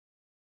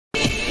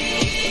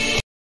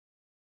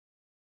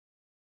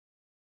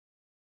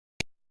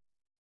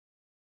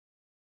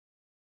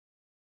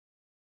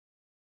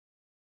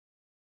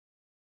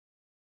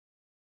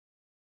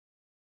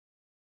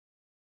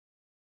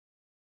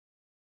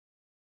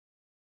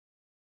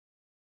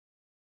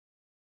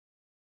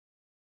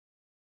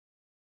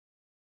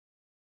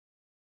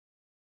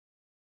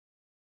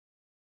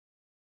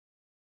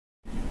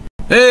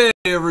Hey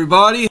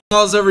everybody,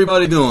 how's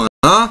everybody doing,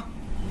 huh?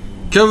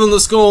 Kevin the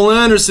Skull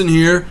Anderson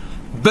here,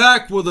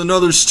 back with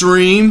another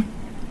stream.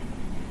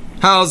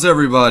 How's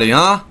everybody,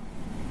 huh?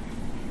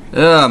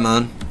 Yeah,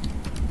 man.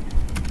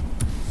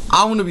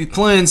 I'm gonna be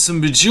playing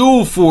some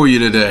Bejeweled for you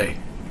today.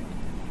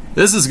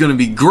 This is gonna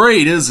be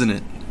great, isn't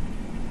it?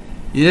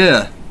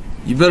 Yeah,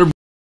 you better.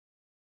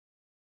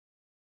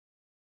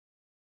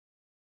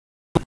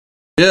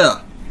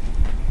 Yeah.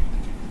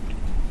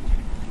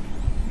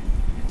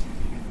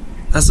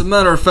 As a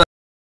matter of fact,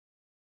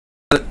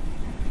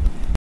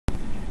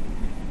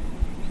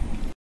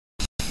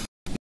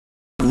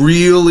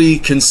 really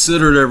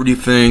considered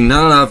everything.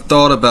 Now that I've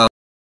thought about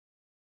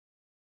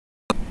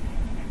it,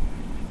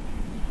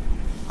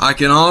 I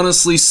can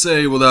honestly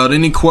say without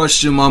any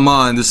question in my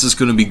mind, this is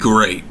going to be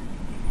great.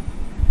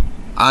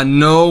 I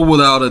know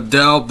without a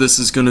doubt this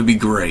is going to be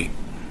great.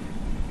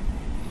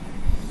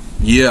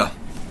 Yeah.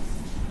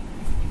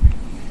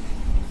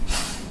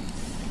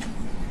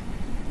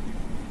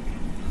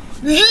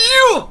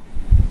 Yeah!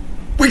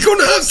 We're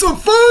gonna have some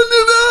fun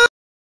tonight!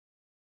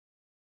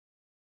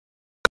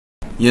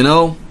 You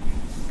know,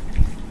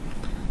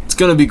 it's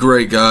gonna be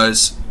great,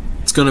 guys.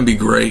 It's gonna be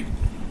great.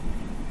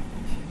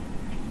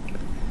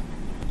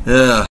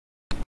 Yeah.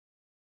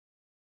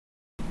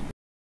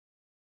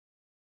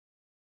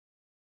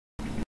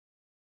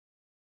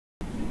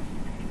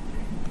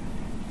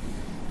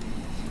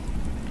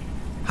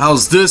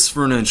 How's this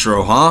for an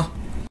intro, huh?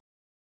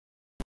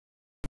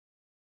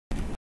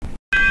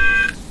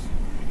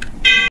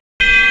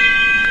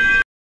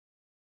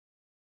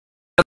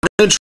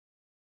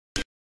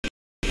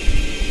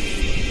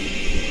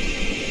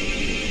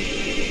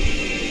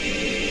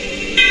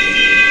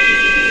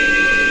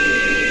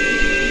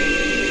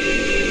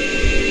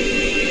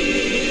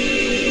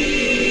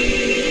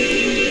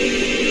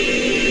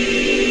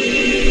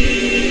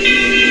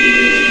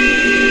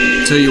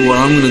 Tell you what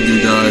I'm gonna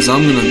do, guys.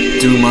 I'm gonna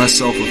do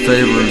myself a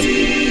favor and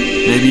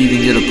maybe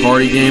even get a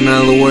party game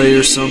out of the way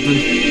or something.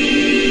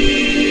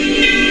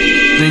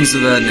 Things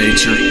of that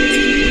nature.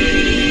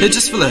 Hey,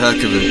 just for the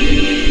heck of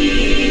it.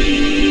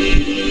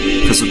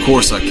 Because of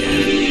course I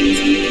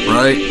can.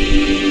 Right?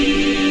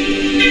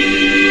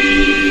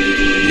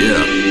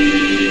 Yeah.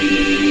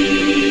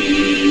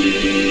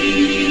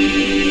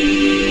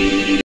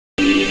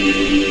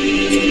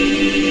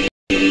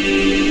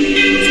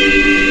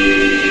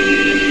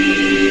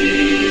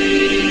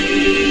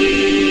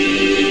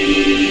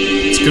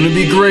 It's gonna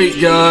be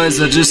great, guys.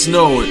 I just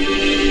know it.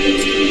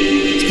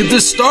 Let's get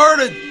this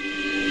started.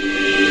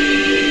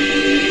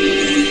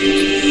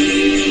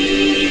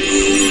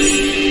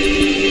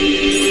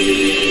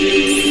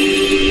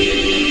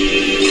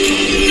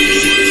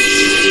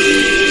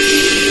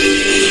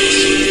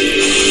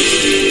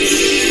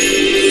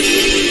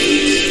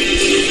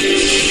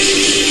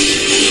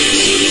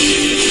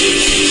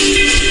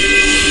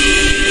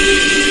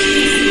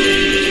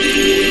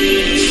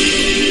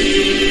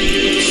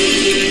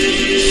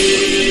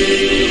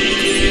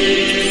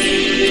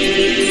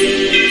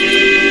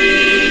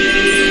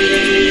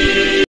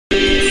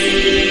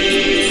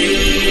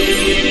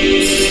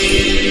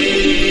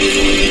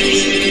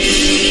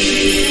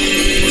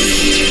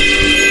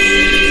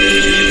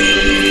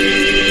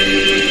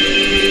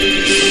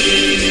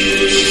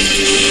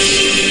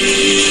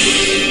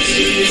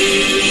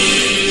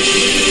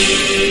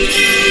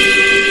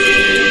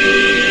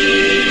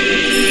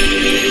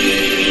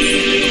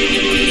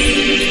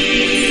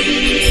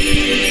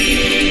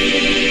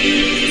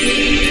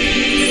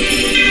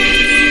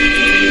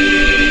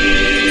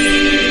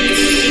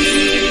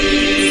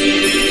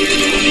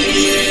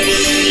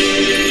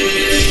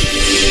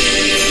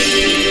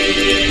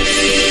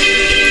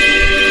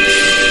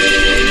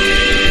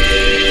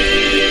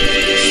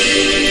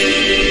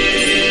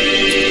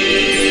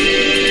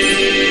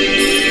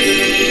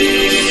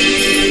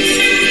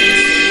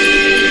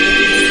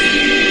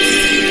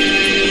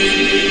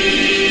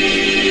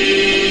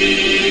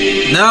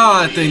 Now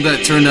I think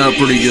that turned out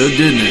pretty good,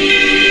 didn't it?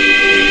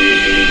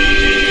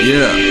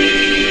 Yeah.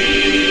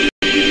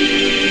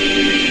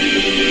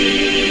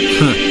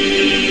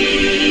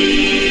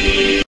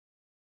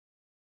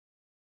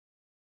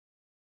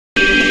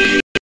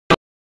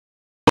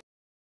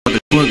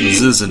 The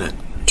Clintons, isn't it?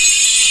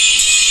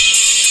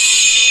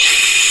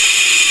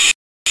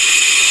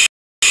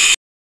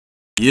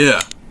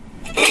 Yeah.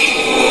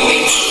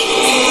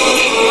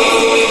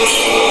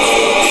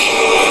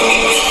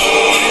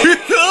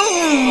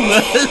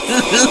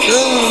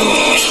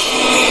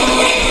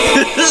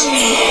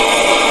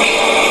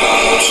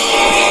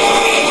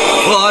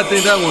 Well, I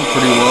think that went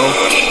pretty well.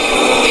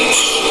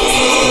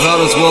 Not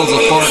as well as a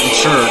fart in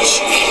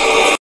church.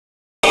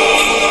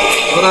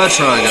 But I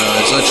try,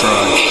 guys. I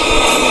try.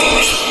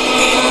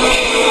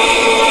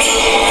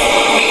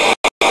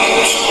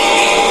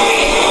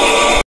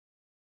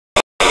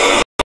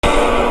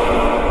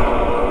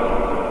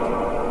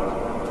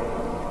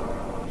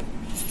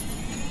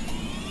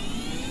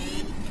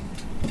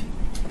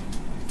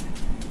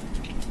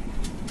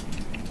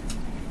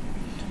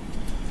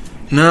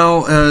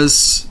 Now,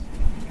 as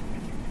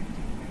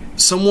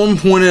someone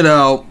pointed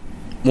out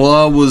while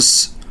I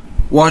was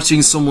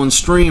watching someone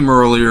stream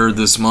earlier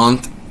this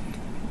month,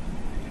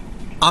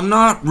 I'm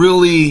not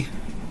really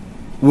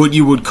what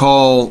you would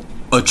call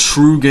a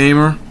true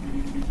gamer,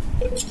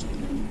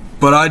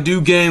 but I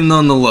do game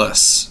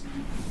nonetheless.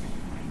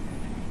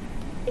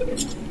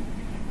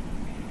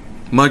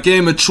 My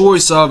game of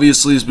choice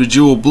obviously is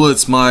Bejeweled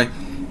Blitz. My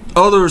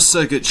other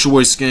second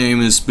choice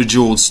game is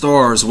Bejeweled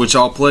Stars, which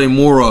I'll play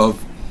more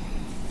of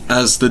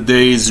as the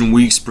days and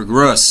weeks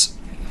progress.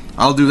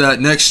 I'll do that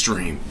next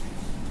stream,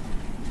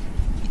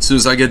 as soon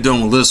as I get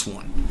done with this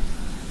one.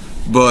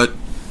 But,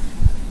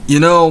 you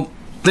know,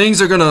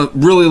 things are gonna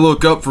really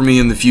look up for me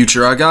in the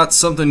future. I got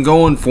something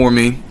going for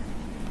me,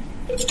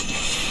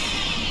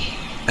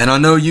 and I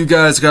know you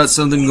guys got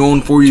something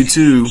going for you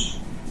too.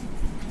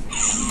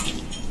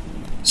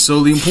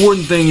 So the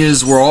important thing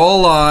is we're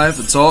all alive.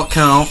 It's all it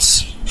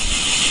counts.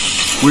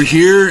 We're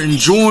here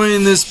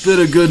enjoying this bit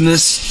of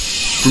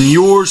goodness from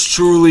yours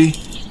truly,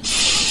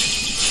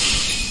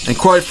 and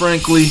quite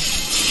frankly,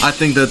 I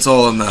think that's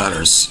all that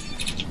matters.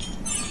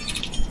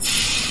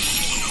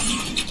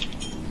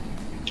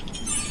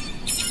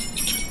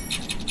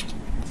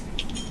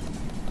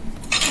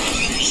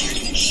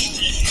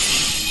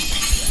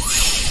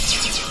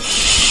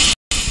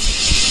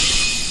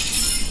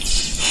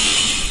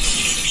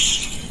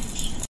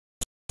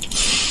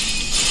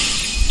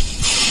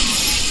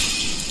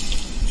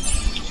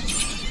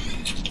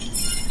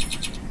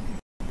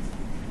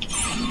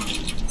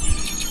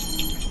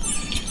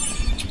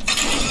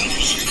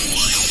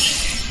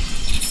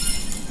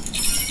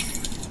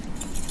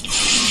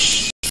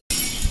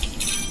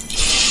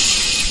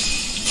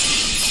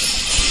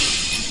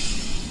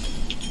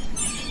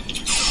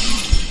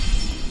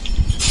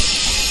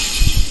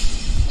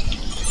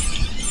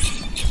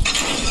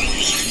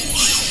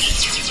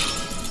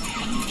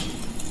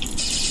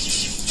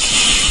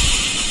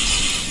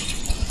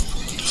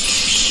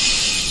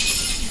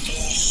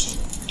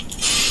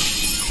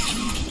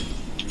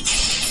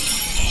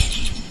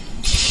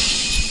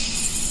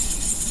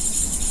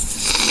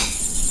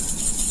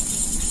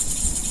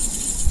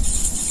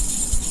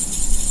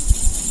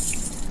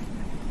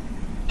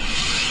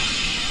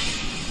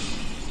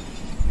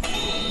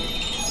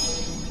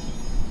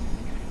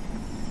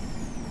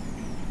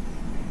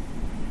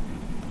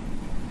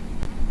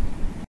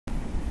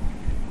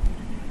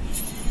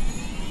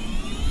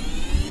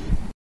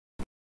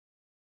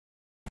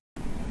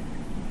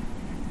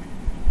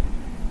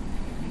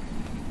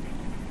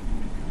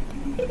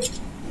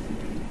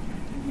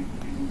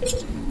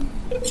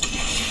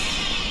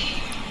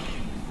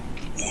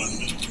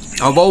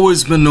 I've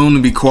always been known to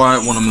be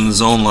quiet when I'm in the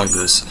zone like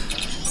this.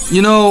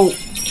 You know,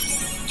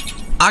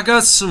 I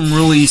got some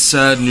really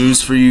sad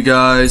news for you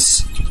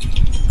guys.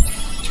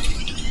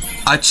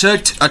 I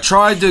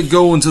tried to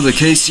go into the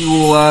KC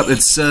Rule app.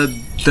 It said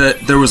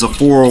that there was a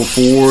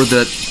 404,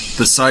 that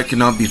the site could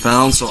not be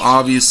found. So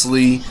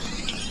obviously,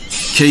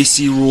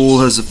 KC Rule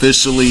has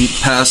officially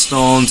passed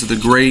on to the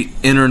great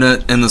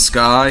internet in the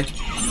sky.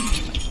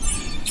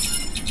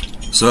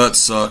 So that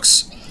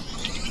sucks.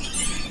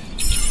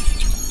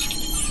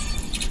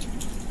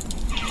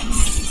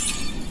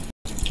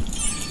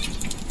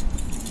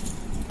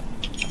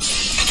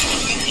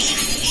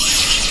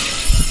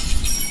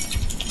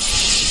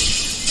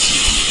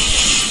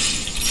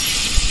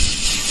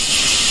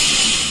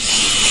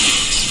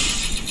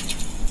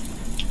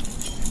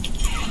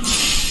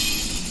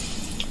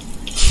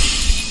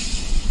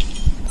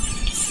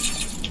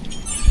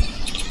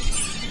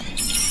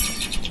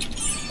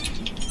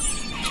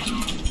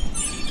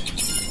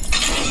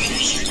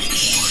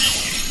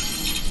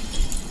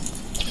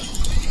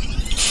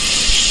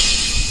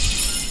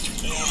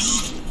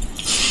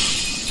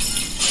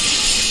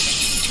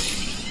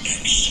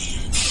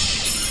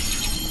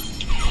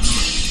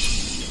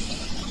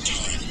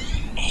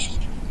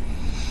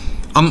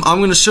 I'm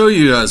gonna show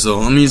you guys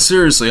though. I mean,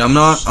 seriously, I'm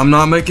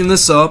not making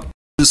this up.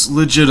 It's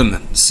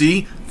legitimate.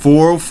 See?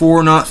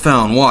 404 not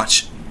found.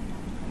 Watch.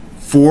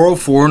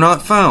 404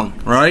 not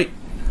found, right?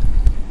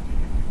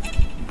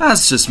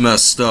 That's just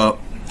messed up.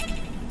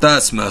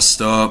 That's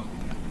messed up.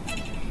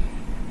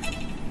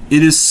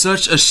 It is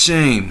such a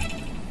shame.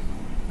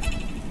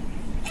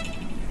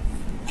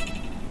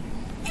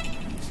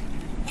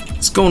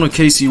 Let's go on to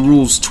KC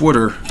Rule's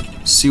Twitter,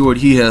 see what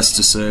he has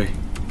to say.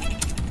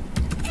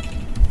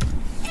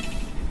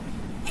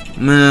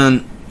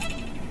 Man,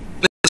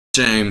 it's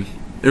a shame.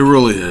 It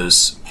really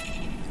is.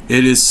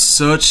 It is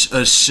such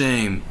a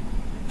shame.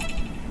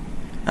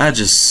 That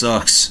just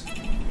sucks.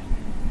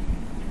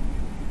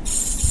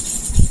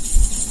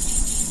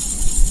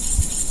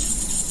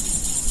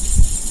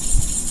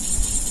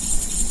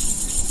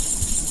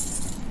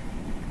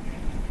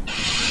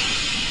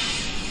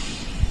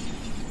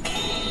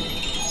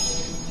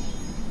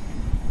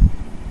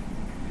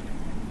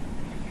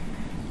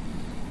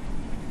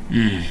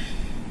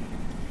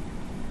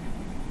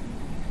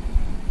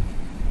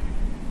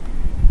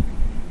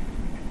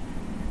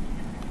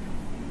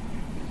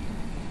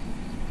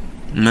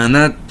 Man,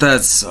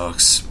 that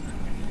sucks.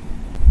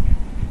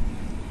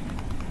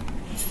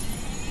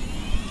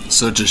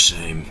 Such a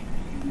shame.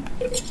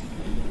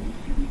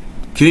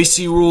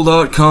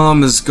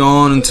 KCRule.com has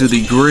gone into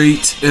the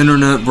great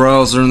internet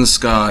browser in the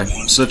sky.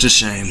 Such a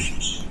shame.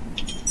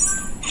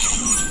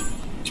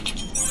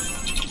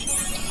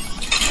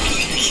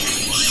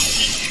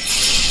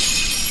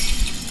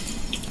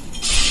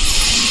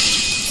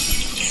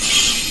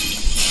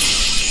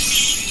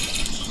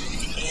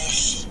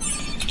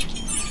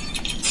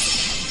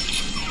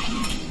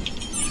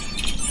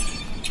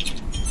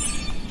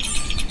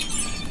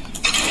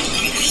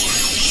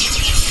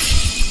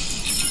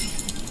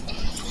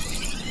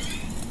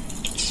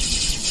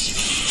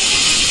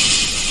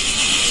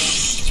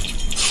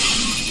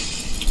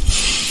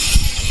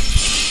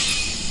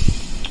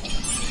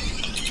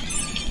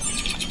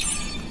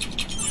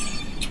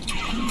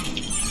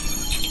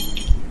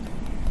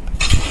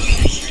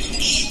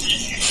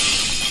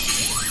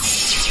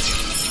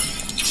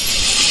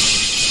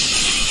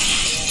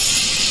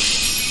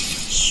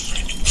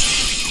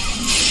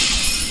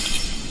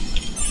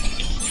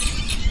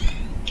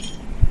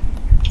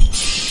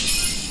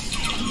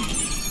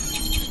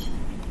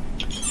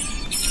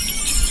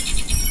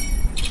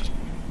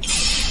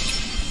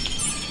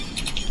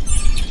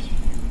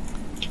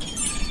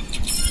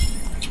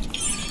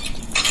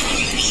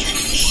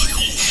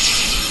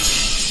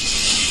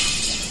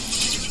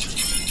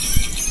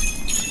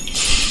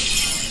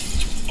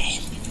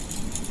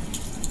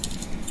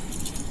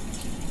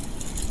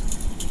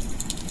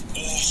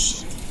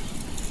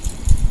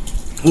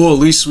 Well, at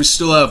least we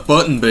still have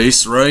button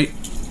bass, right?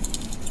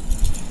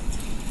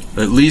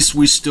 At least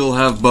we still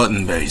have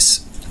button bass.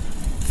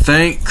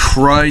 Thank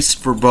Christ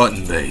for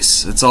button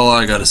bass. That's all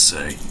I gotta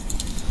say.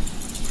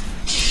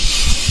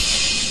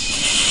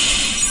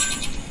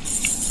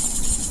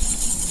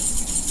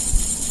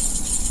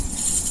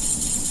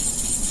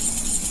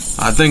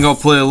 I think I'll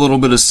play a little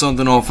bit of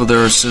something off of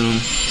there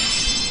soon.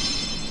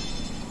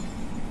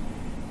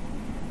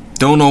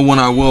 Don't know when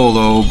I will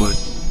though,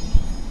 but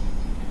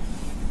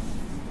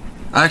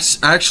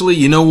actually,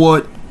 you know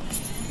what?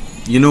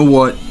 You know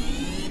what?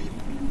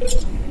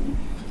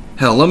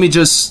 Hell, let me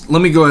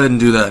go ahead and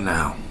do that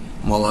now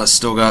while I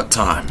still got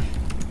time.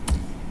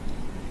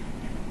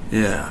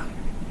 Yeah.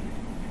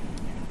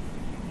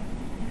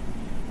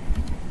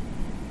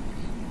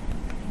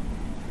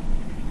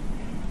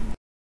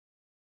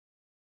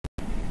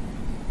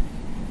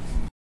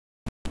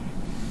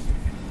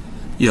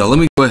 Yeah, let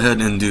me go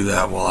ahead and do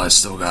that while I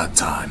still got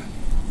time.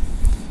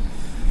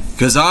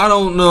 Because I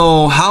don't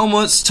know how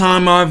much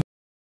time I've...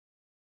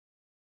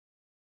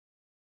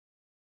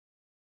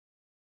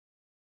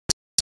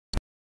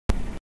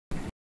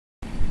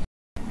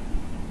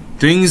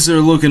 Things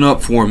are looking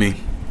up for me.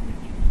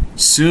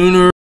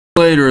 Sooner or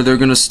later, they're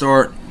going to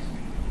start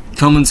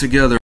coming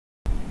together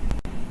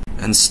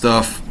and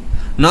stuff.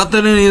 Not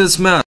that any of this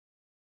matters.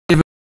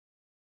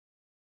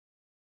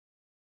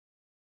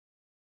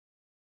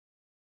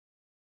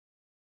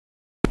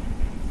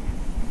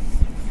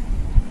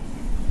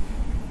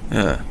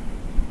 Yeah.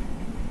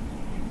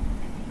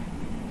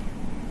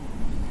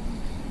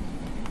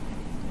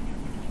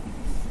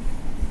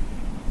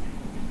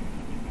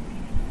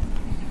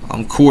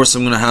 Of course,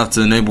 I'm gonna have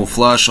to enable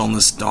flash on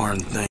this darn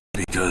thing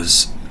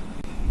because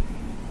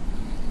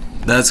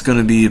that's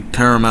gonna be a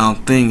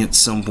paramount thing at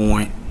some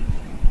point.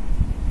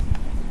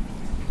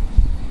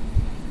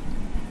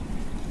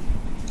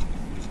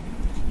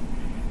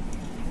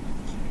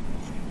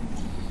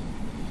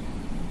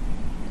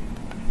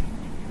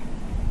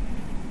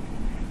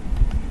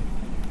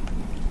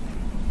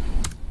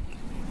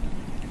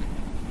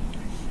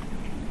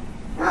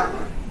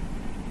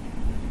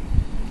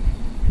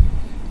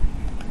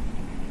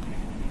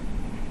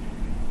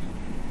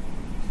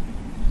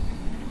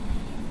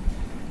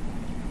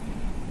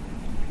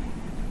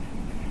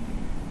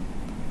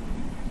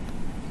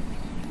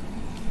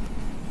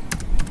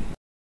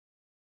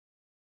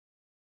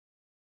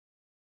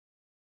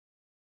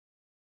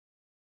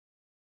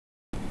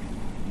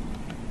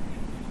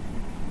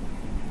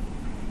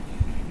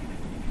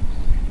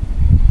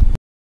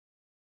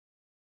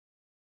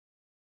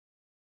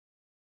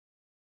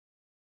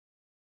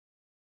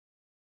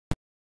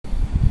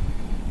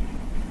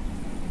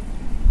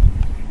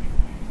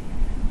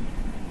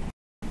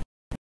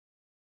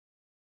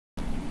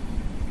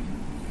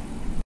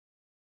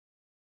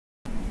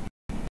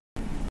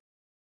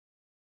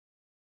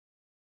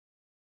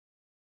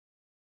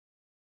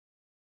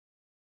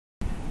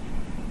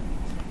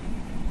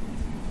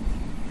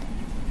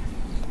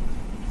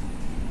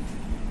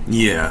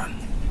 Yeah.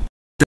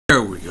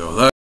 There we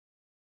go.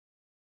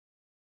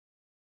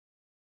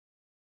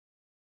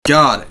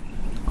 Got it.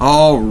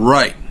 All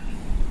right.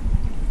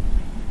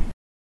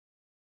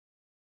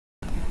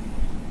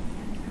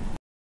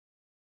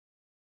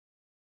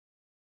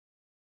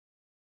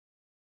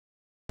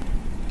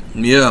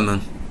 Yeah,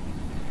 man.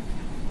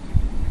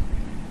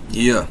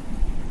 Yeah.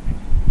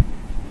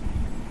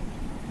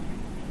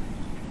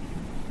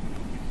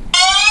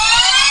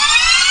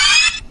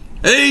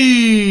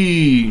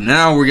 Hey!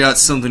 Now we got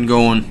something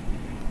going.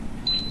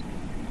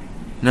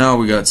 Now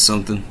we got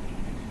something.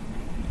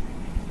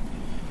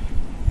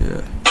 Yeah.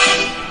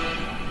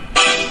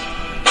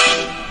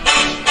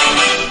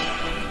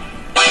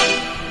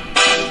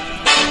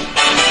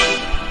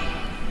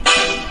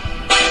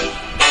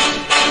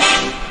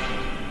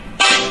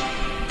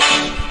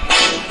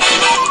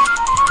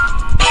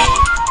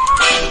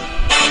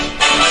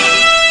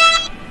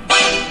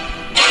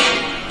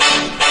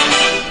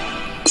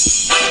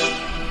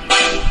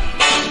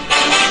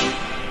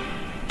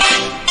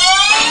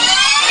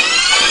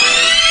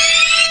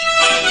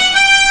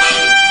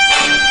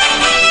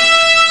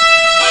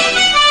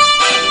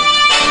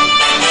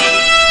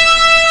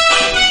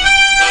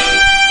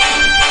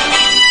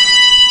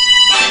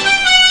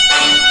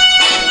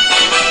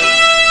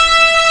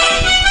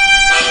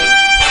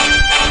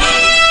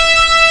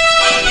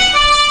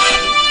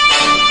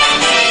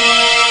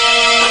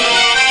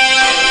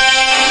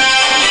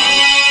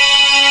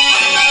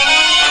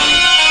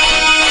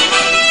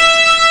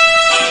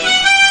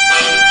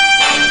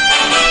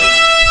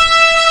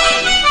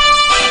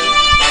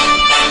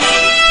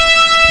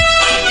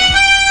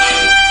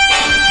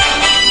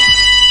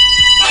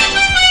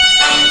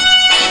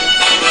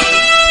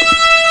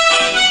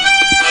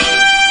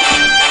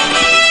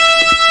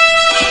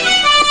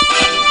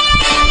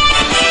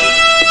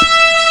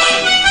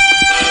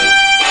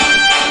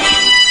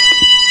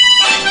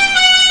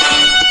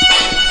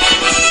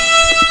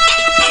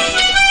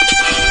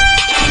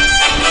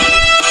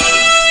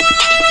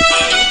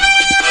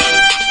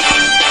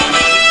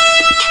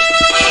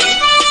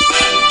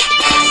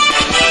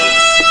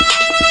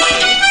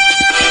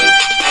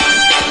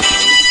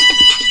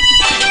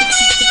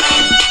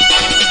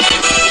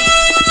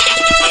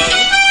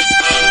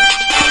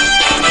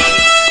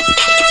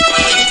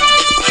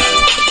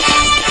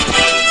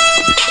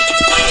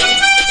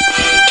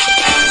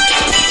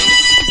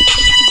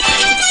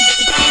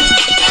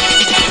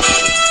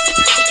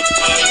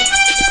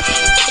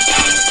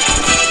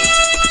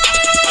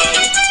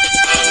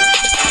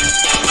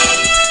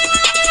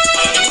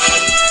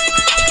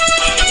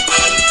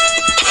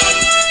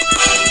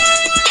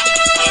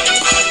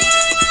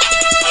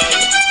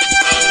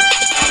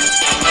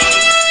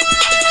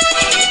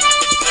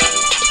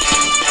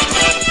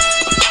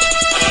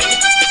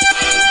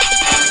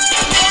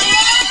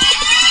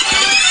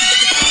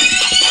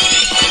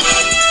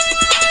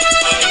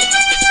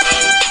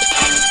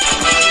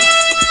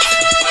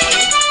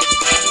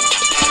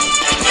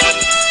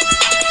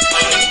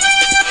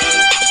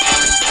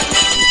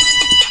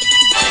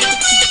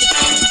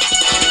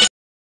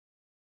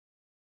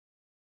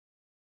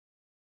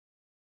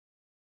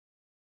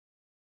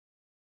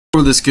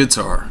 over this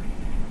guitar.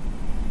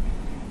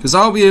 Because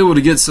I'll be able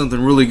to get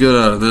something really good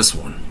out of this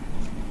one.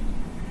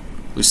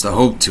 At least I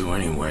hope to,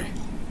 anyway.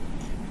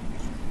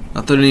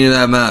 Not that any of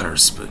that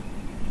matters, but,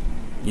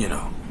 you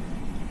know.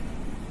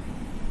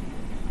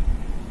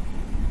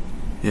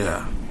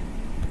 Yeah.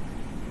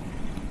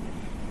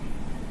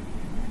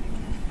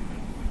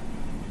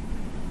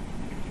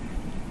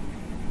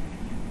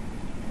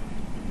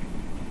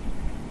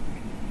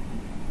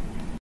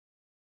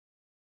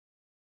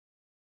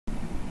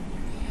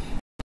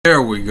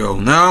 There we go.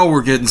 Now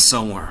we're getting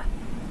somewhere.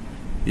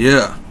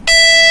 Yeah.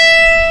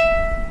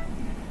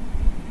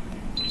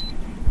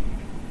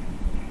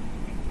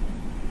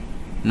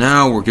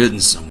 Now we're getting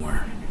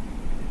somewhere.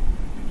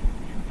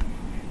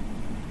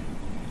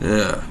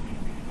 Yeah.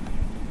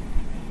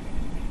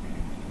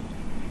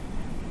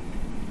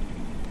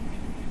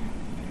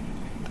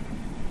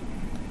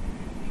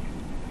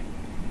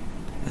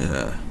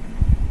 Yeah.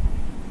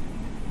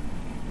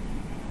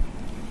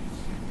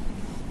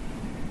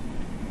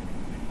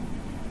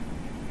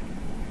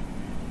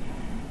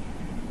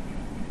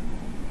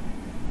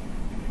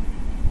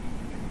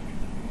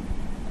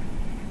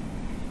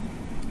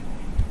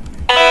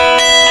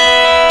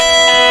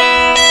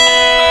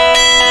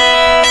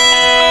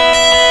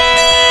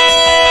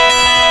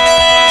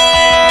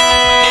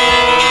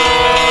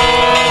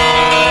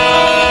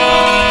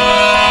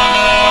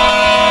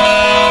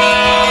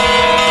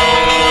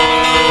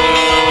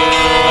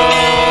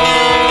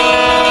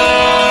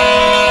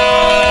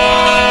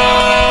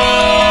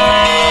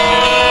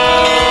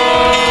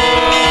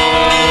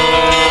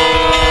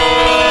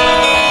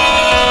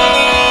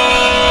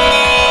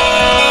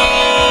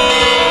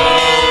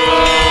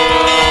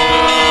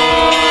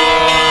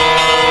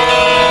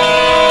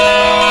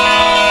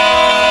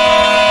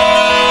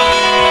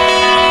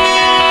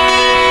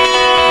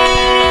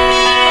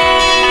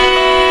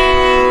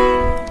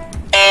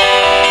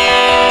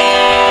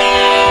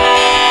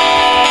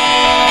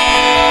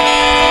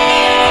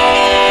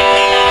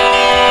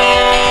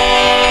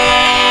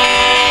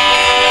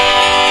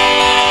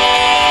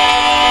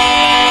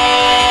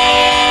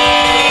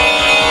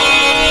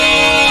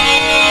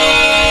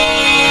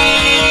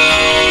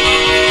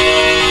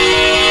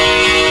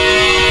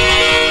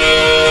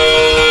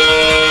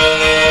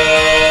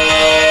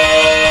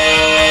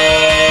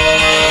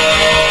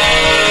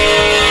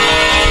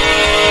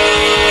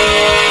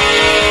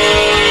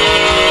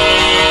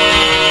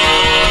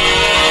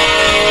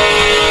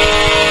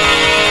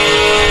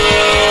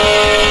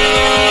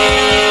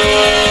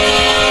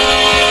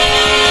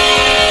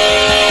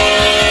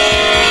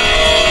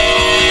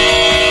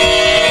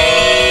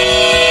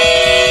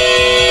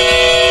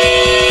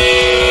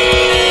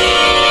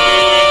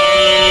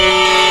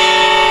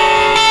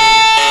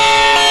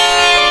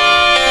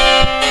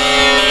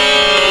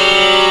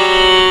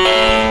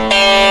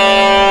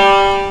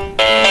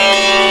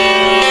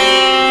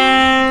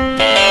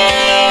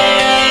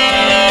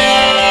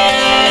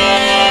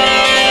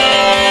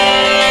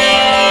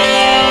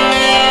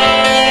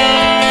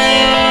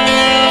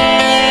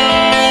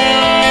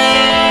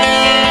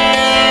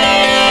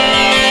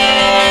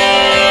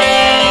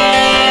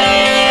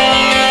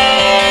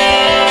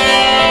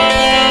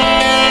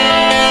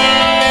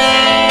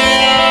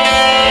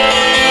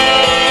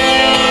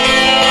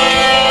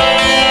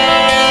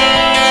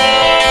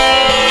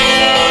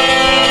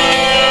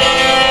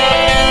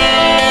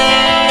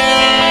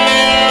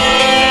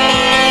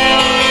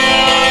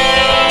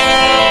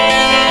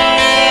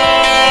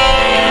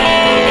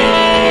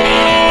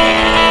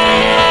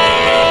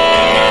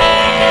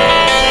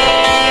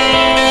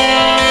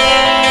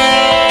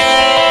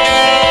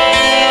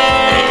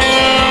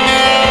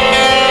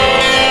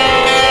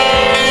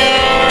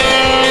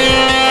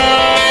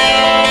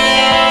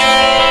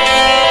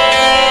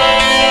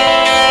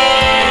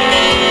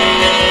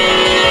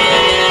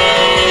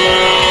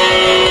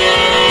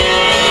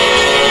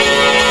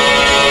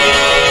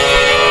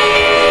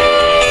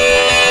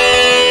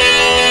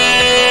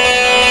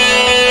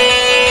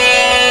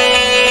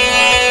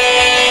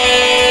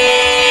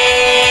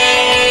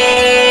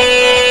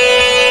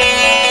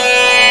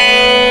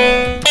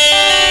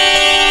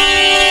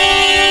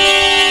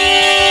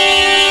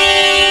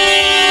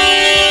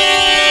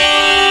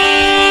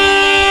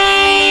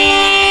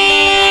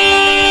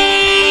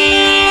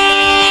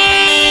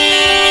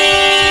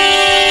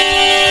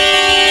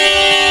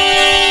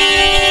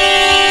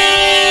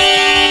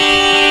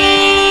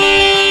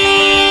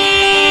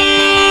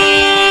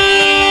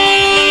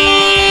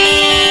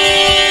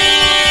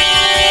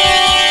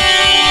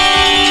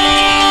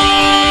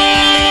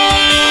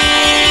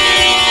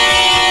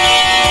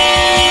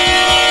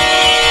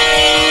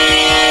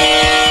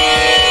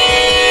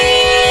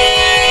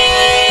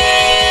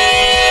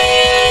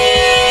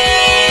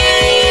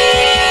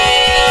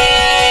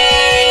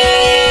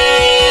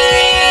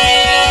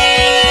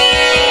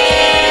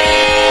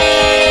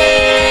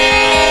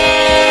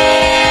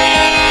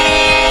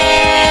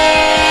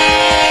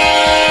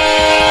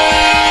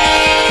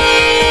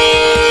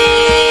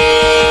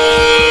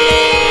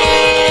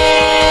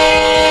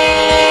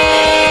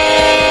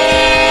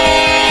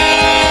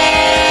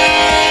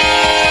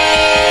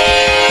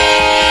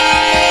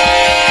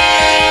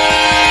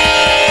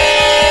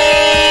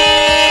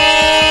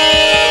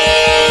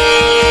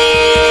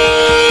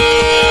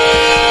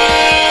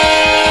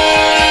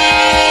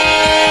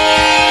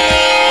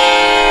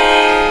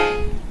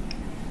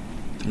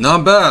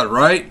 Not bad,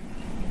 right?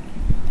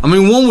 I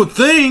mean, one would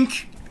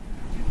think.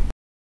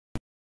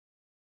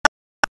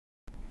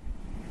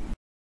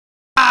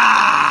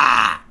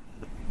 I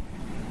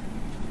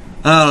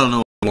don't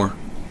know anymore.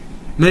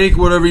 Make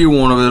whatever you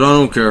want of it. I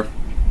don't care.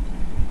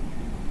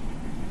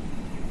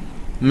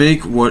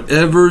 Make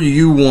whatever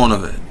you want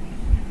of it.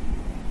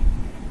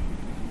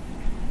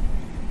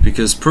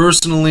 Because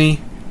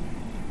personally,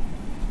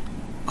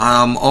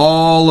 I'm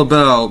all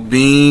about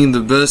being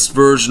the best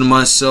version of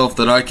myself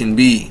that I can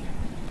be.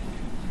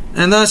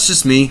 And that's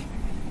just me.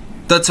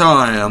 That's how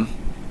I am.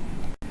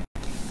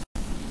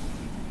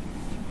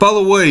 By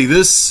the way,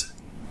 this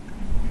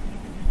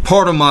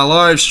part of my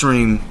live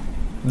stream,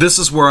 this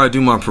is where I do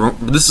my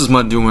this is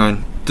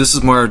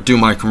where I do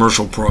my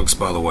commercial plugs,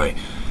 by the way.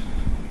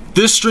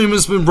 This stream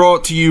has been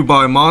brought to you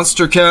by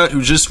Monster Cat,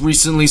 who just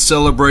recently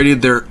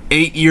celebrated their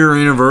 8-year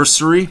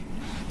anniversary.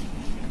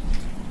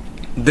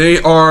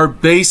 They are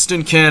based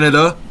in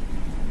Canada.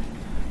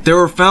 They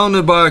were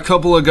founded by a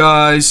couple of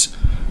guys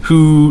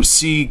who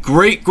see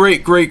great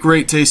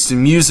taste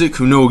in music,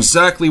 who know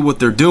exactly what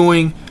they're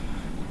doing,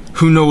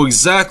 who know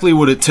exactly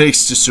what it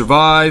takes to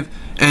survive,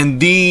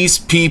 and these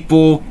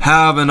people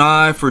have an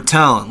eye for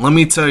talent. Let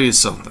me tell you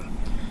something.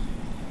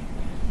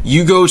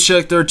 You go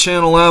check their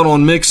channel out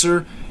on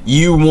Mixer,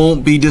 you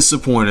won't be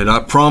disappointed.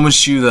 I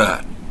promise you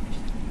that.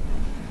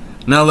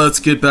 Now let's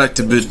get back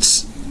to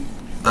Blitz.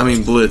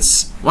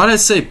 Why did I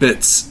say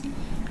Bits?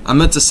 I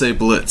meant to say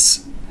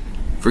Blitz.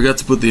 Forgot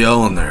to put the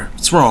L in there.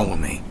 What's wrong with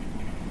me?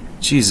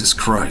 Jesus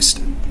Christ.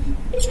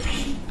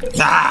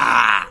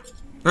 Ah!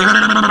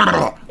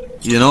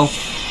 You know?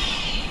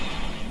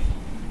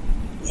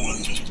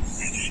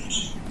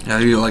 Yeah,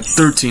 I do like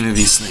 13 of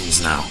these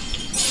things now.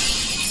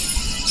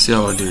 See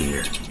how I do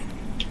here.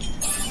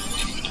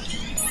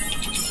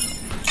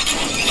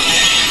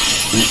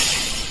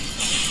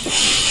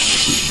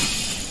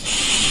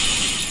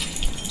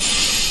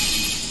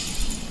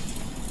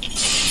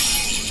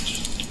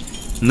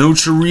 No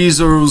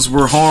chorizos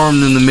were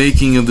harmed in the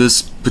making of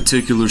this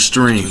particular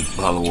stream,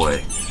 by the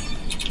way.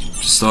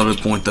 Just thought I'd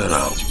point that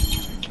out.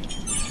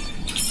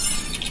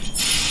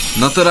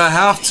 Not that I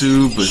have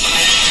to, but...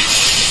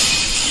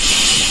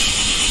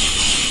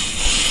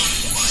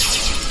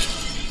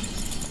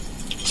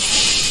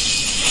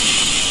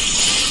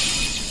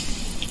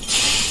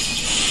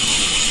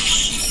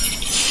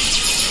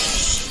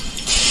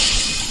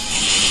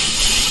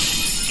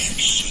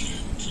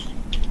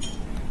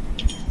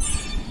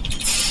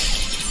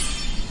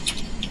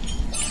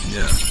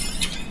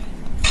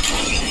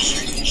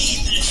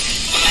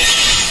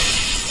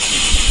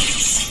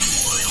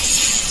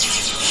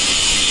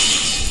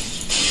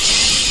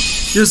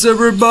 Yes,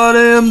 everybody,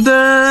 I'm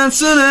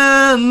dancing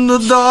in the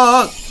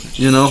dark.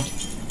 You know?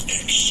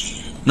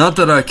 Not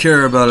that I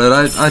care about it.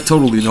 I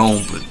totally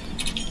don't, but...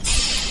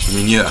 I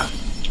mean, yeah.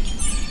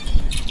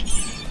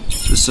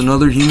 Just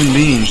another human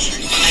being.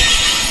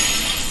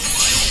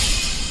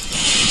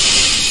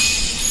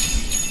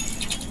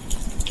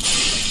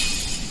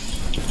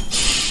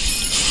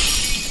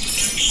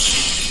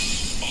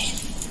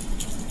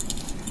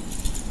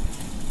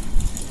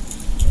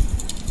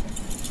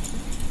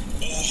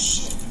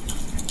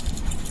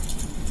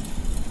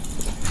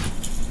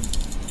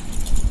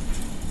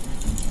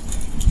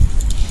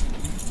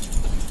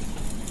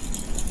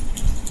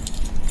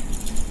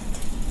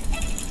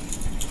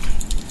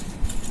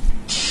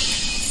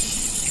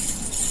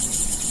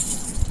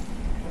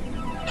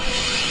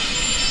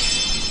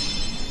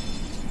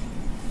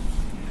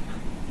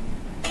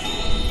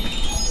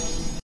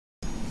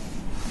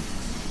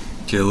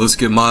 Okay, let's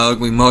get my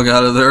ugly mug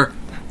out of there.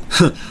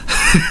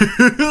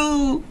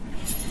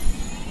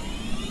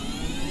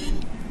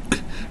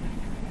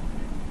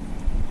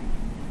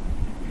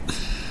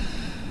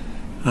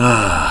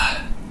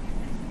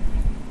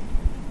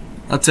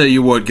 I'll tell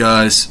you what,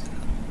 guys.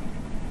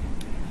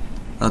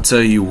 I'll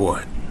tell you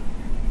what.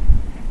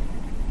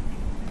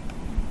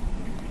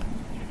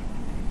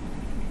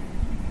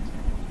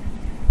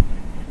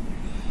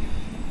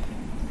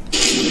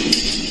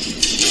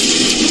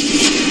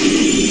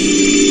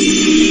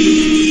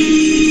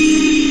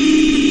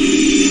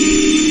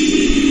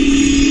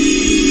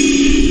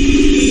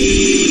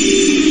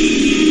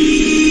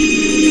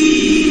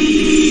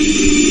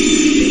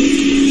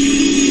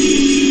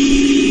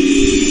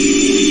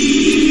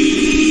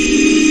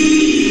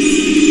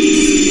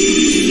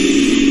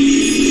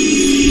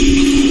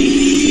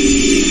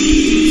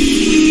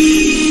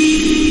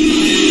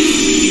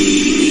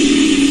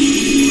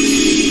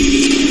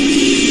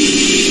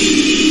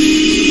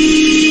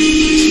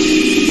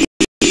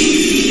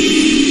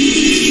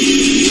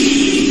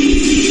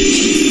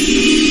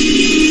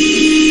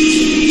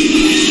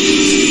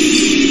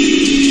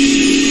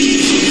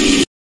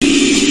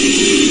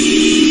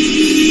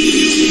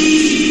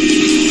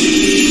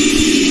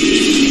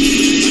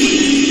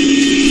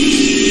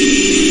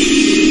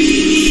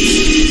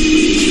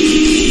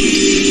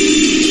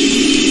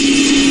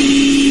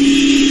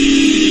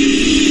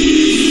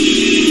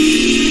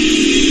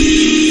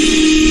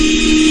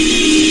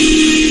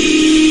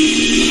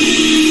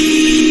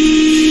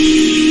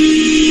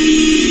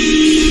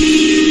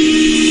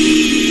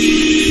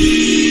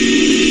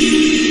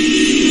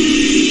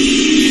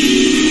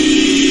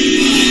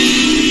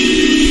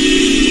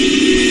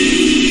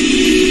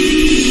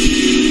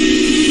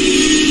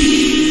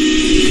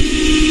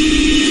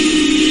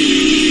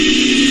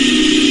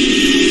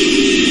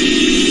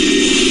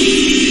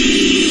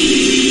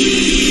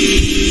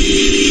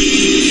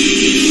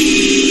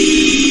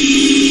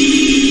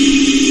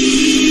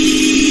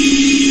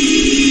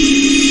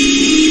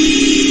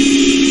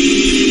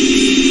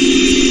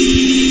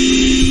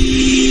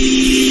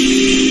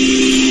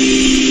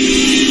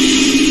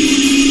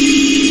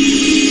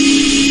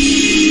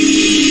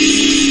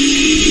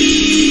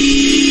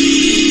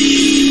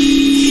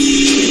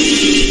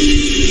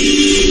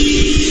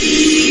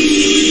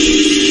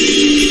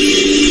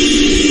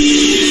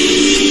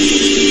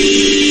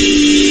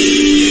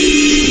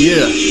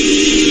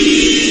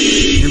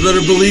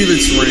 better believe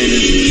it's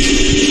raining.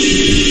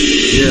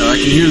 Yeah, I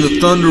can hear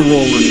the thunder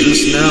rolling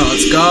just now.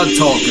 It's God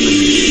talking to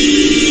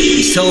me.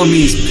 He's telling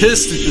me he's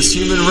pissed at this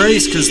human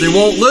race because they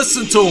won't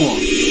listen to him.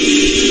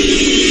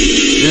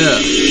 Yeah.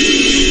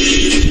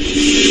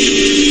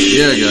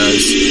 Yeah,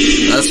 guys.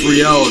 That's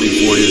reality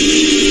for you.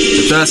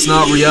 If that's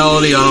not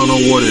reality, I don't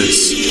know what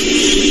is.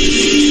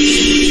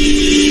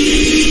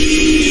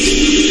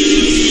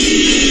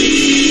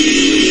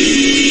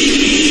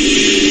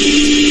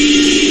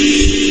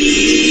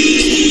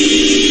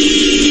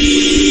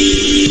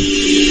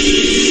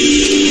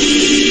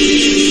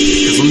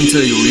 Tell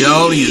you,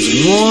 reality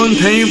is one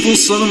painful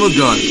son of a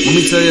gun. Let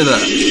me tell you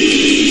that.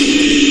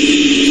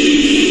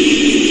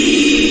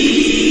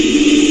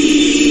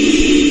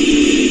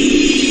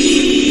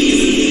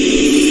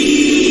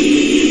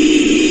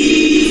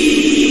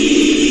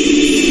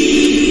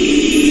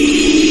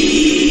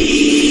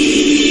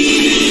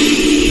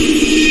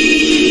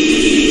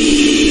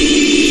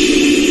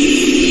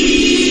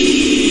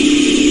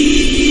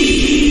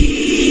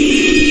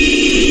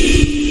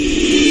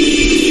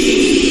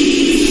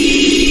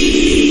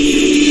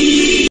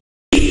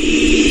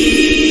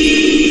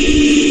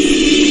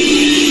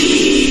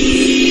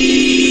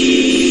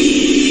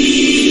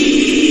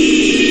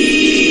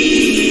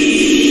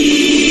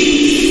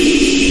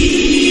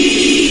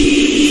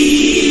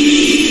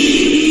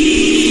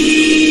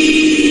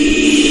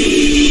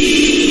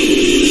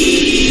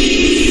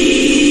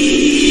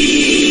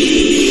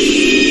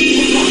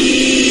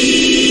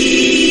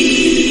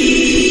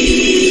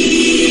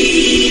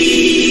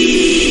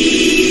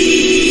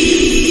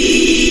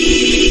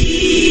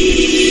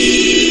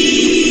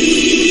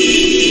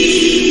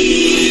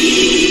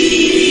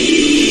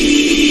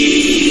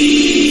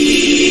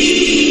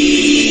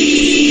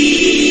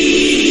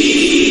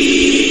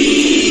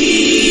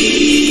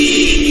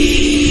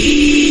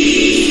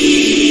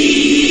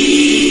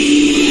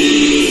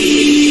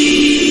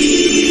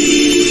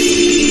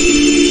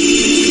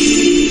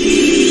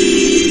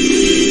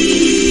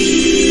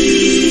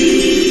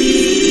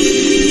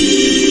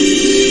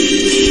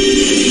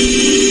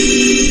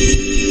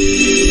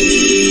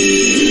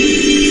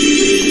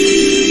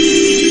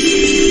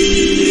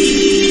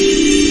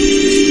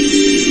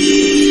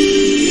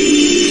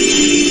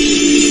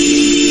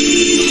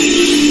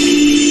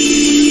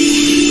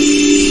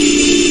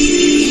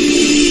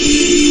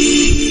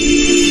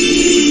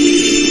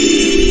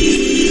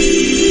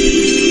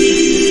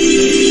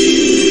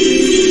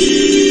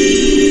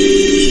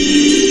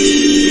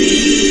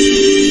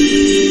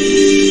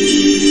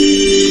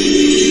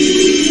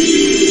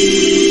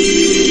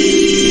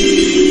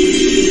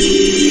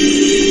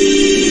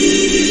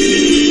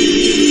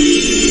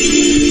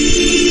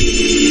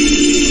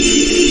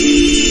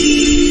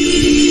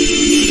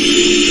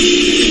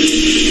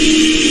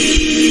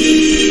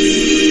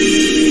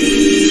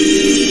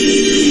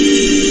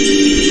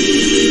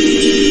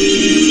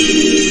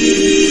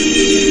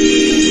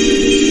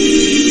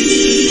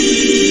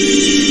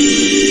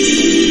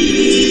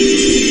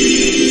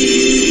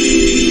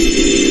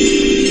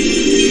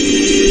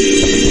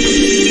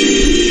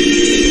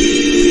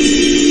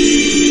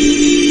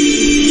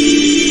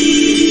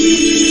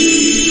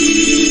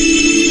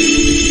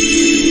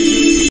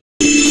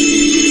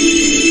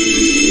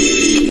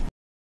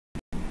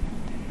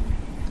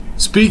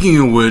 Speaking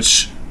of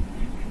which,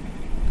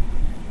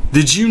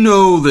 did you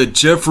know that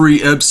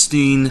Jeffrey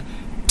Epstein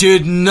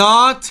did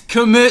not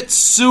commit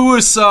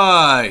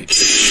suicide?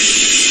 He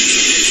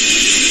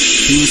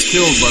was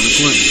killed by the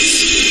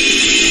Clintons.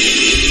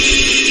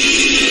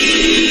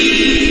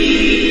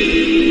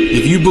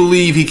 If you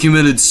believe he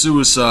committed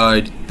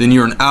suicide, then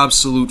you're an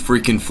absolute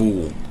freaking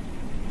fool.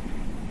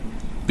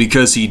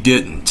 Because he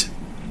didn't.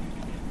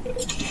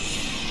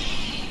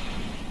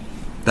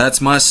 That's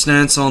my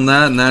stance on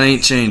that, and that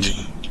ain't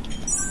changing.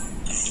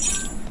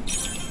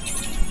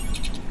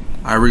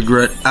 I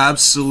regret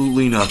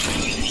absolutely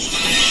nothing.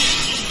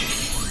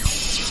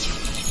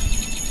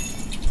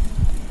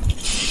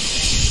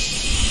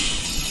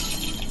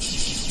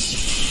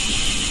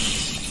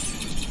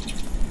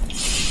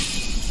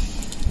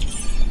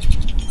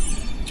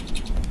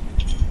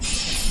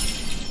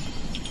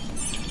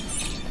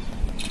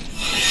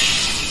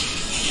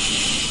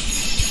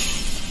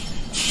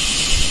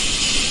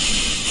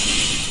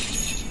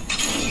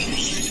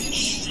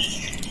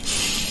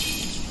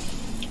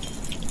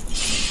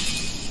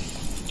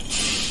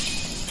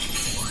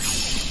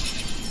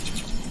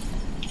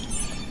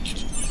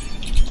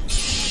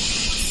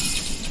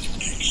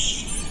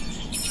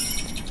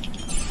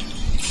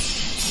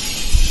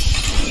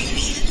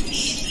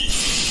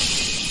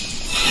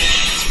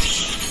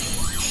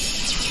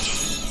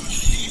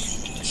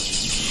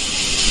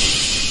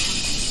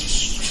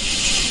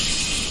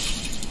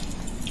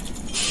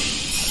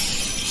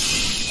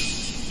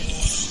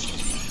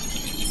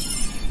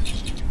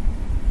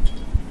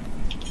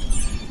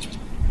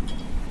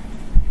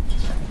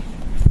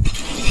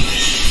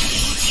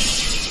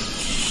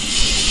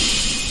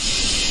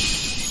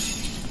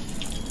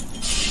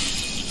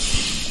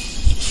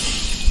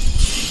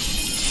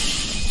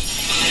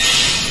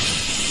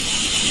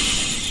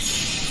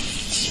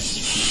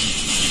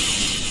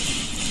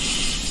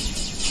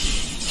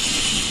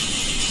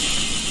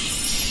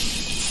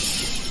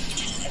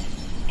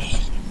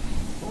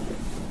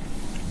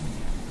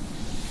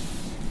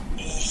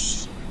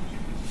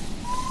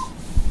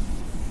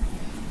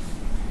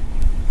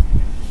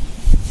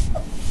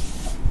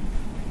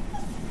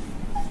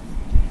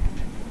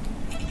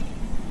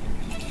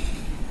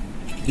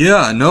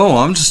 Yeah, no,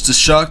 I'm just as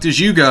shocked as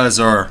you guys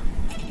are.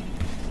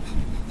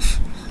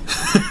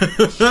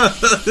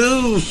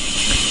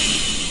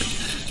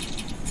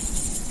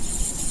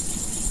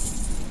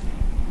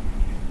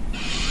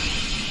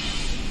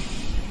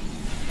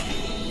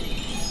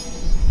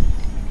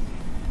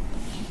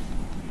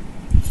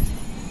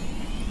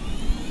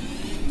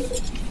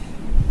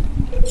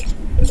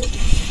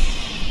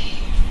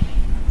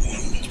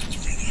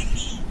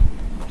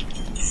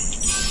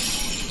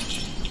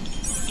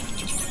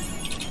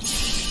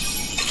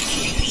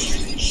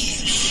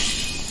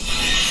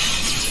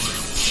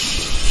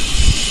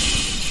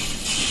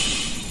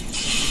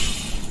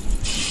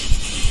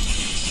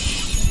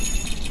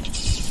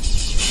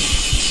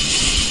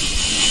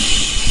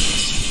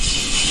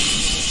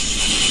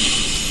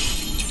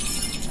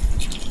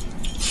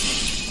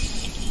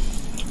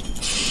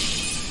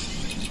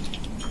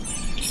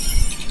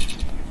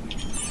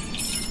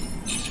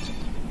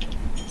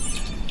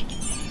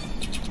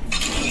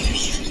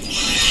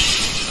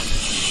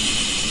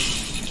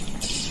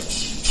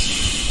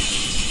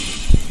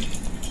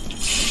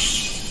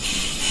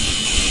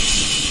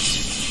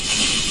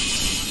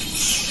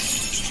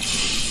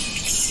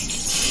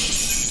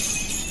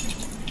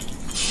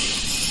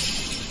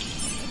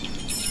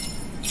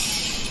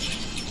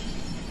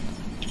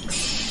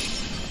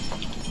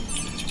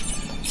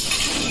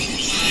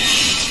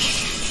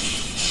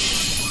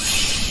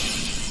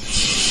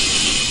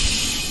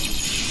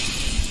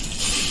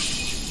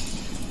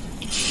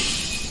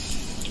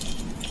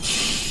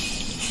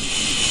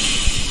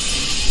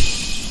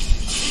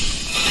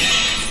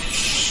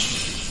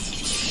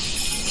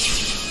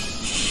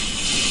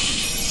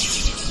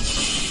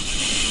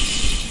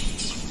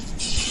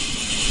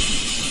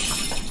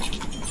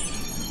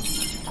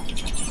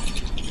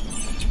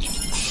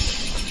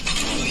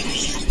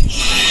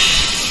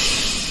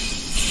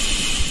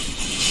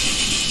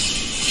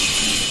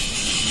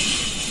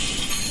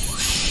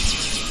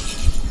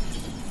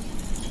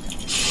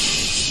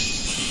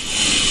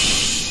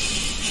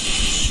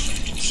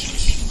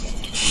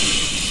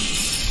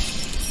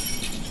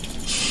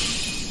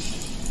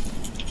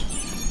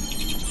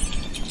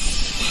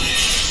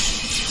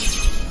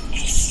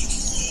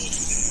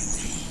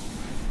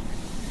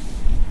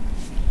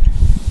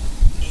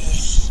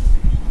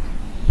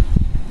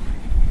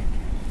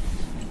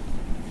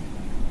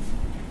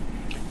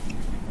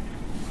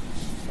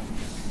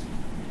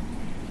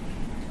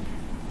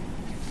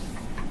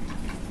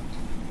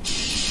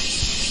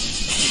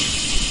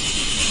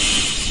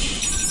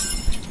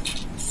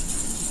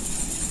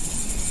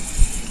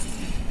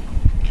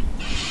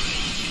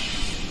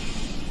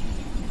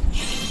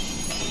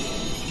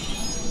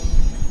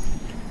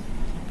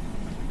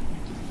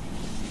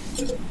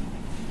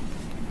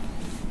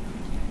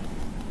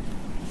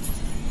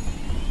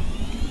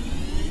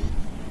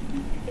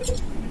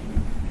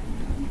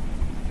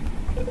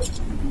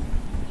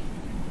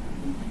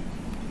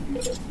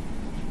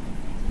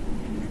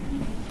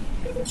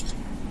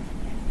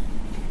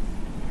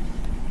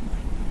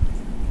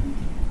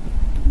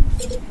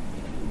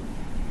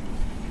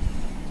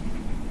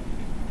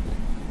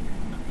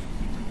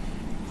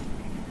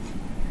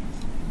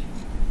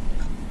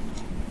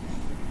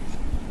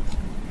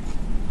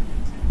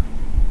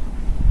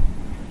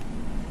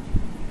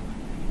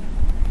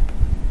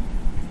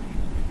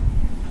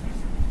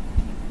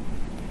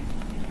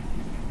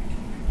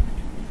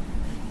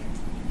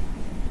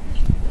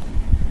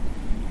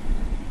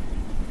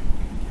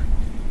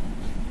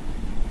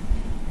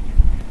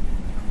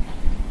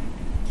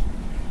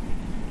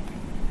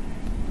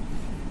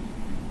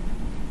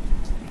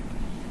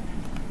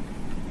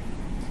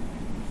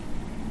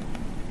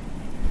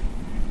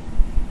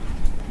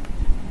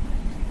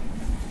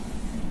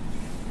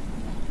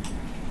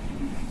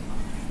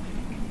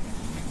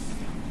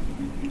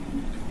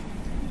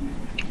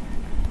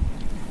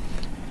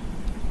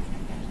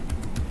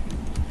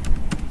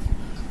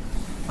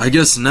 I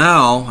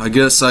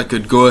guess I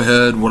could go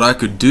ahead, what I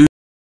could do,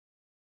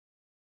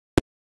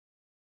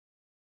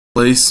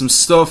 play some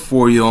stuff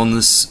for you on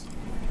this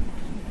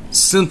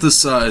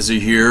synthesizer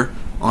here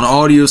on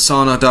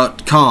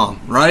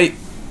audiosonic.com, right?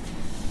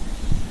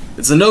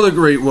 It's another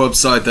great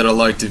website that I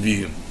like to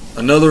view.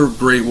 Another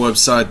great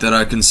website that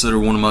I consider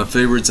one of my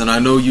favorites, and I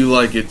know you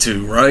like it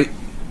too, right?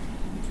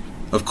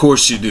 Of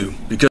course you do,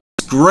 because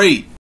it's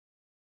great.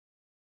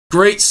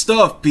 Great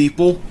stuff,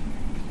 people.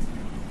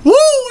 Woo!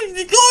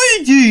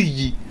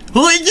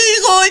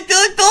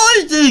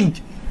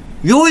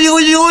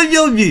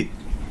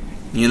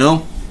 You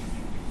know?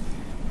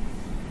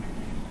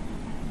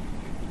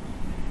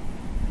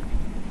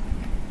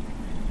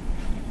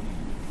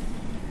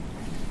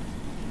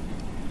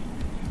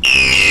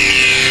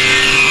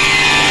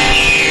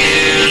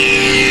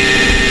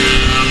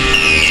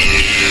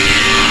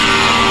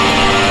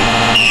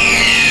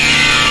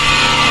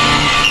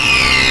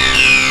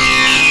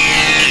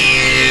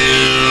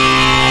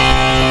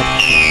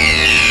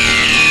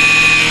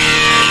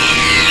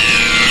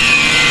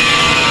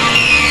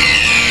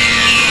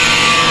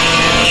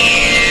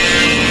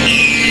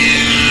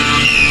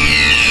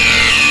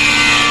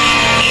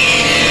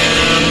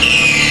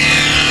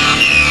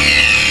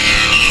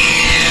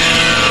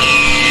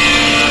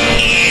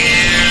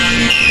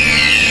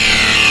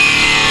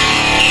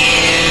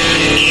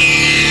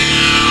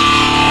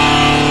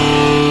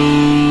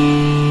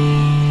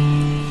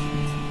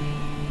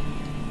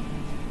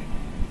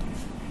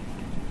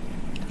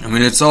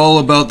 mean, it's all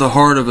about the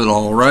heart of it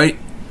all, right?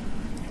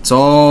 It's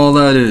all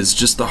that is,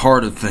 just the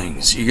heart of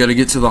things. You got to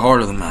get to the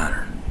heart of the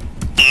matter.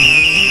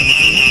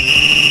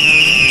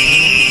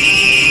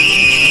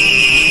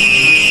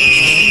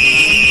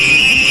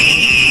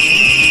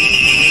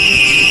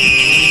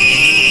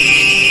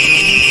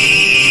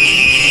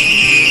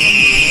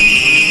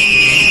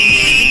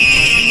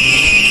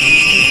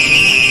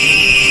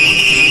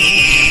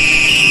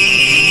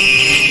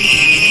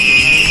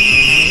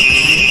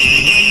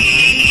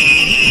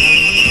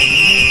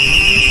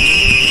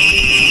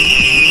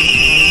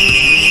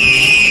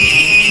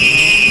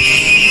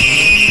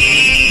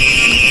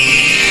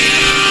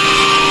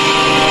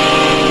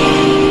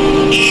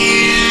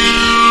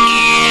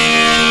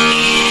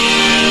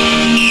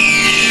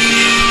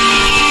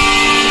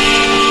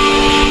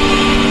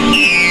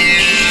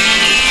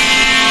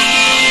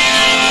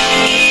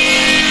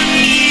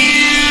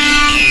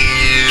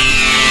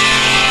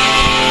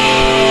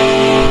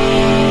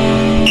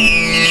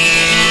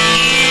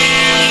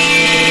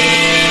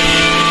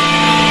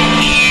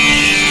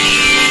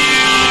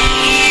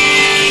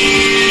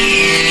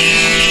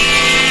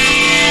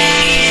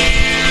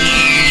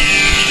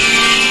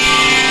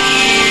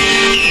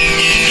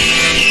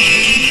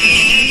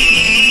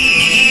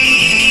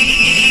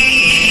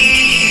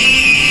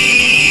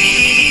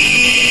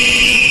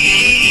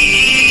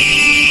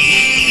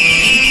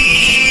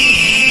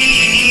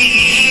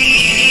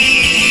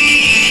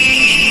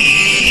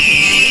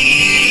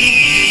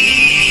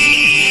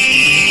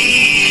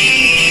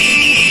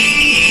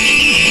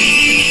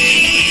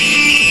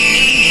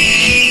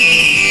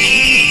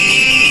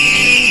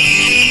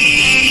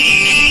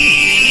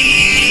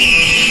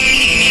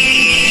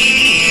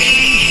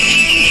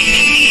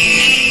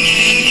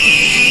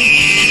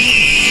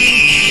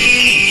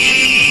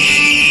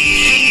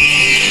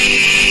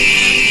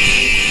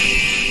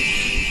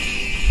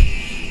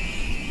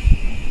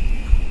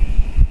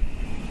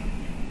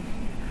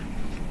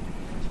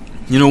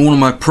 You know, one of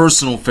my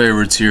personal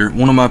favorites here,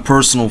 one of my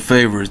personal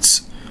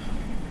favorites,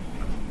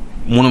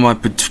 one of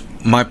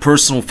my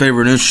personal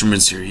favorite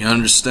instruments here, you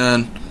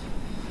understand?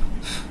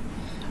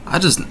 I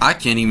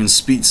can't even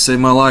speak to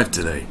save my life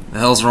today. The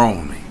hell's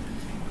wrong with me?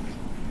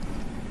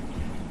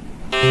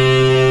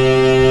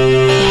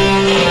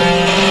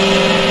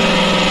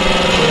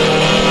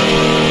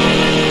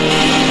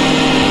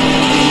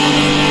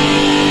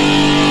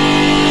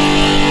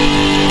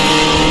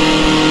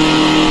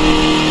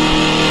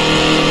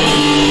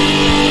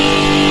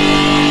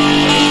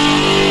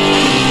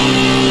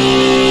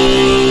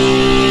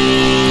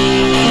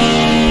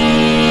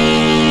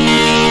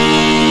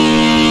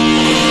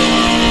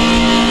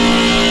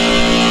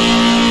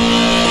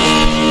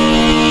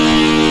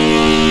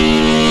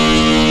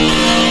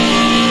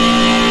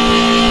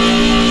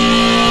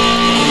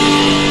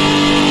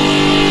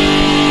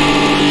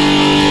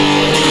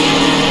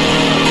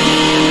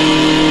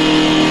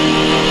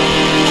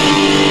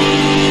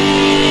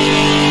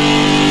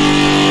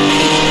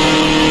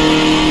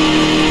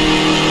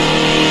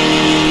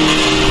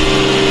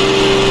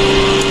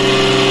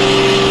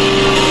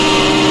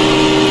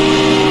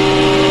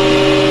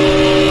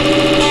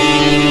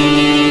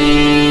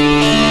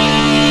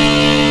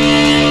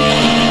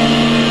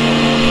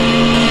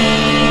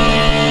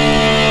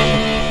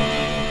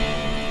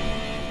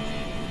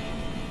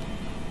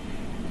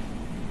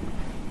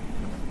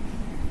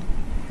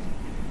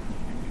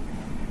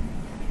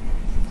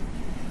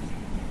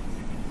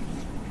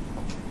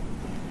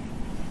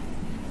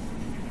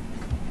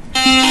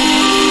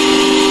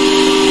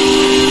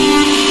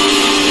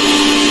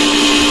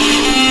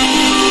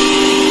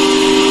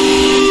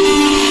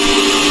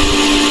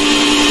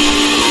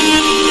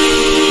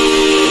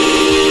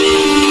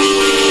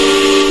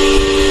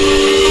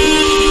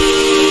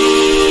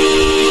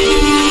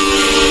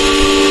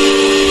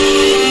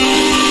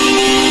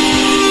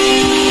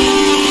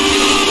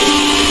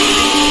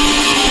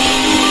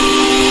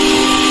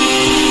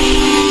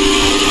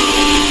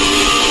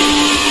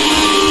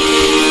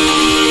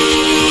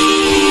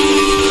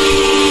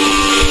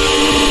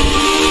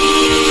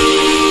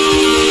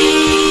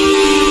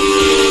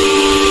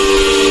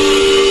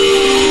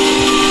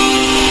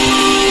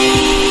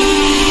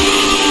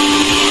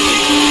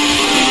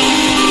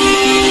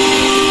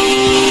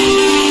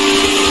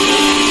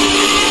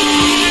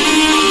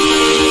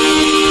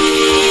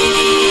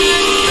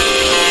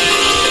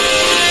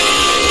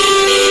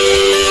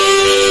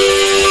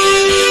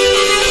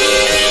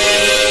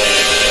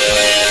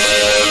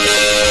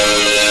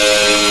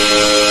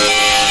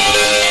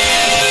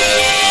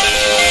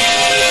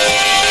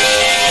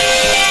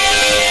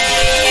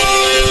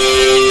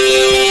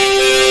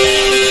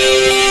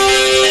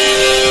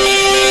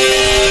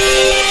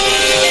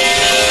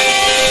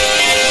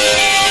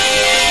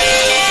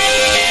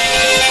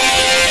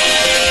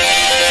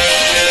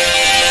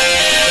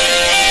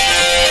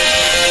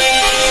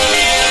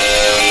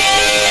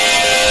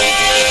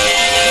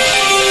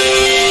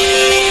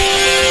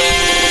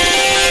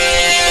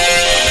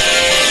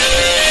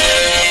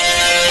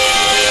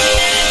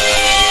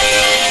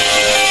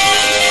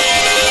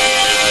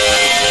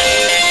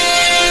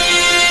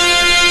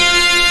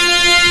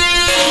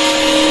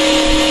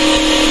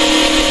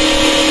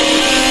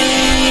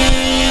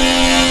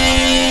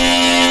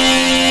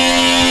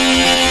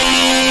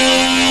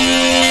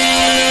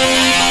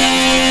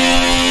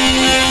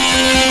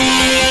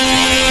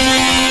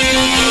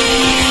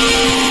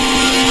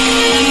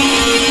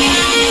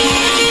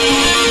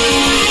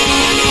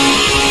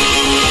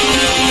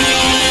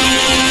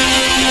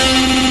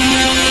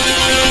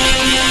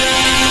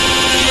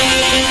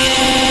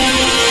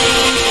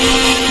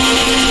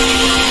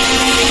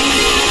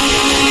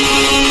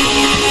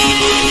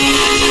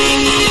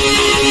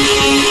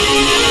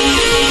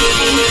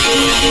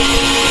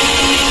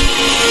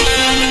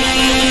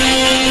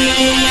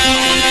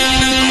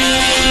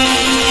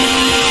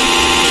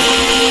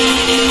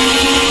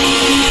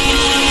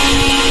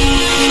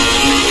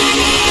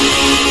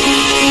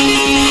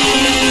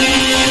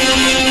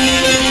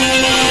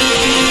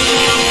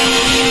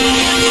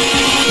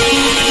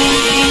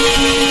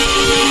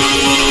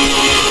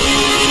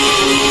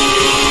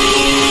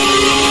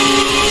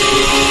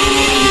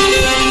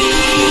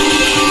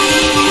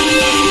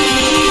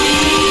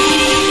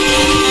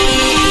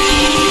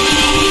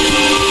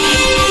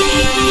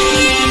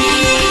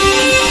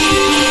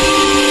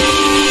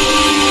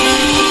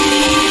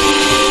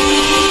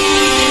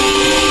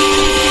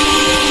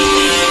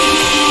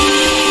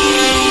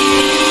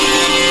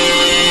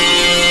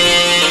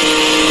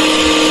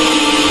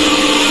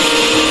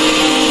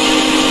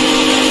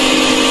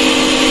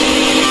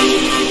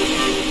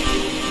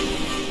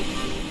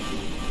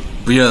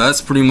 But yeah,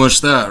 that's pretty much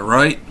that,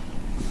 right?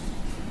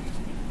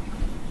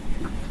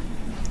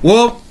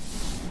 Well,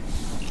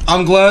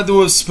 I'm glad to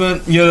have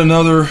spent yet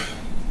another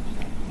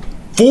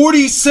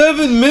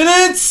 47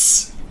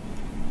 minutes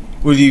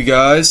with you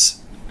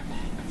guys.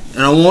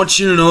 And I want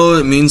you to know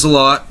it means a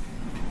lot.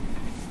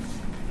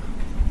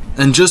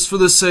 And just for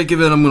the sake of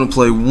it, I'm going to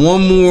play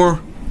one more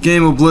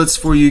game of Blitz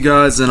for you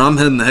guys, and I'm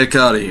heading the heck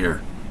out of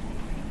here.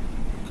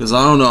 Because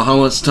I don't know how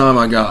much time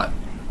I got.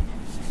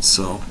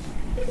 So,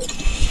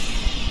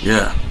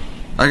 yeah.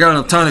 I got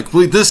enough time to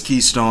complete this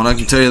keystone, I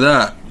can tell you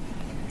that.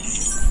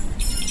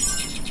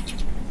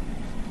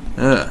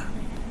 Yeah.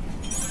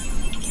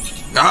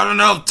 Got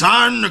enough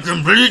time to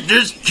complete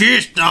this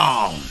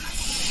keystone.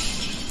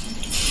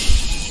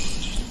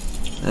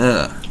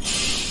 Yeah.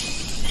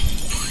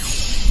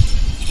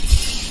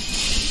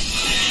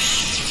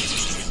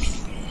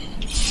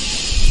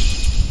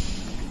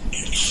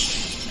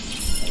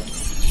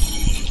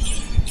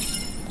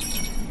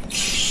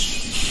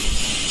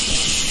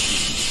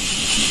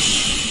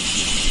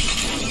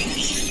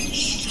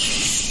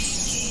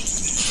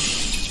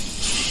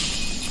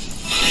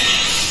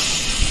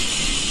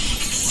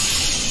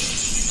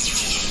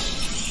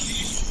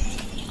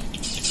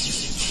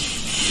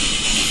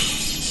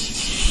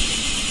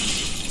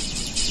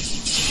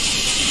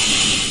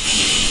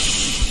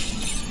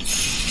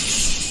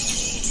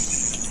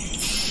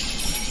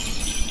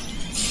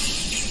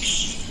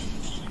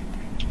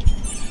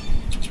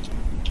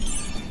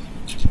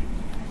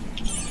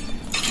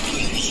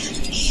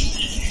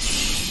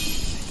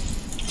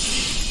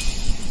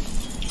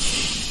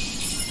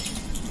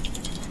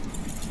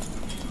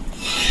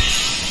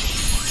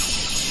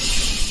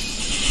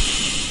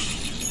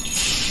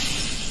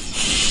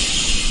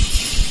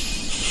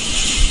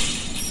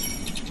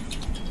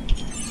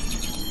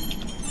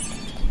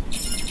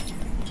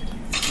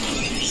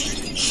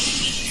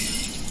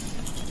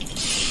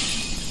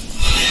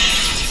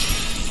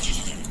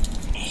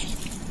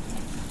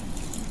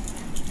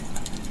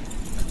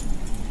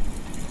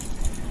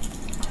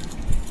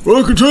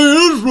 Well, I can tell you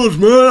this much,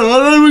 man.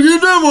 I didn't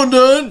get that one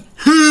done.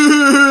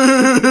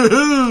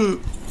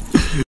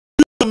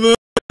 Yeah, man.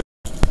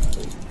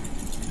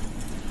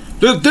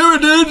 There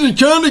it is. You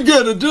kind of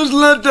get it, just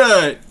like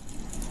that.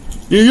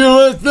 You get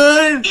what I'm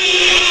saying?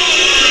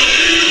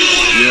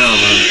 Yeah,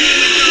 man.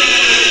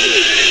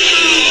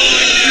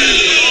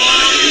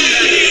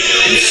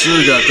 You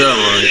sure got that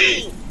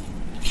right.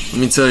 Let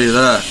me tell you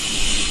that.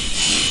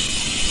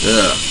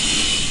 Yeah.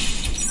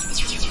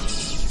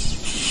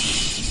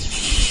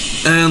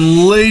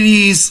 And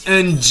ladies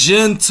and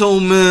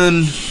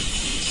gentlemen,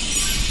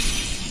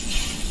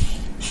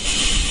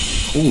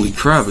 holy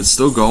crap, it's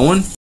still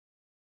going?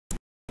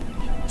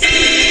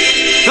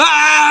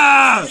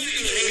 Ah!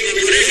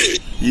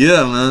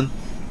 Yeah, man.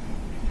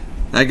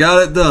 I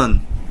got it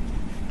done.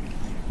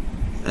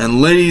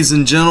 And ladies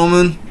and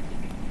gentlemen,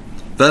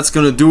 that's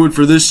gonna do it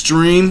for this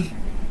stream.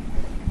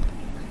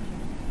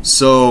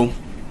 So,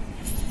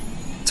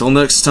 till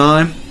next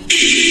time,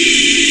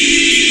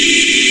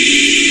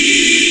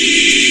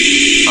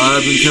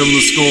 I've been Kevin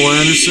the Skull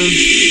Anderson.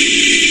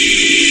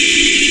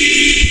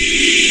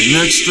 And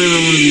next stream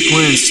I'm going to be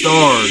playing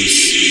Stars.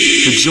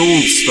 The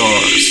Jeweled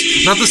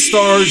Stars. Not the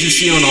stars you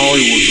see on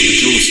Hollywood, but the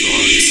Jeweled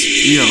Stars.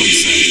 You know what I'm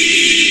saying.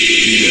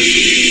 You get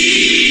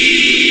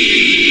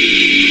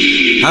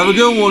it. Have a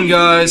good one,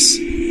 guys.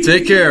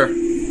 Take care.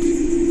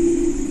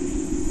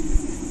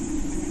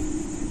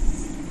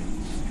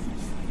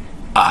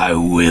 I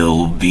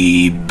will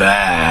be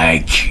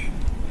back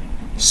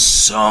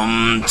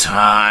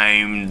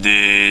sometime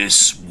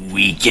this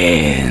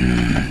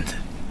weekend.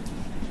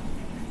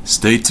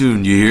 Stay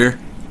tuned, you hear?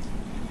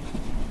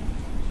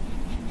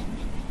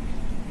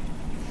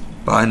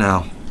 Bye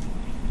now.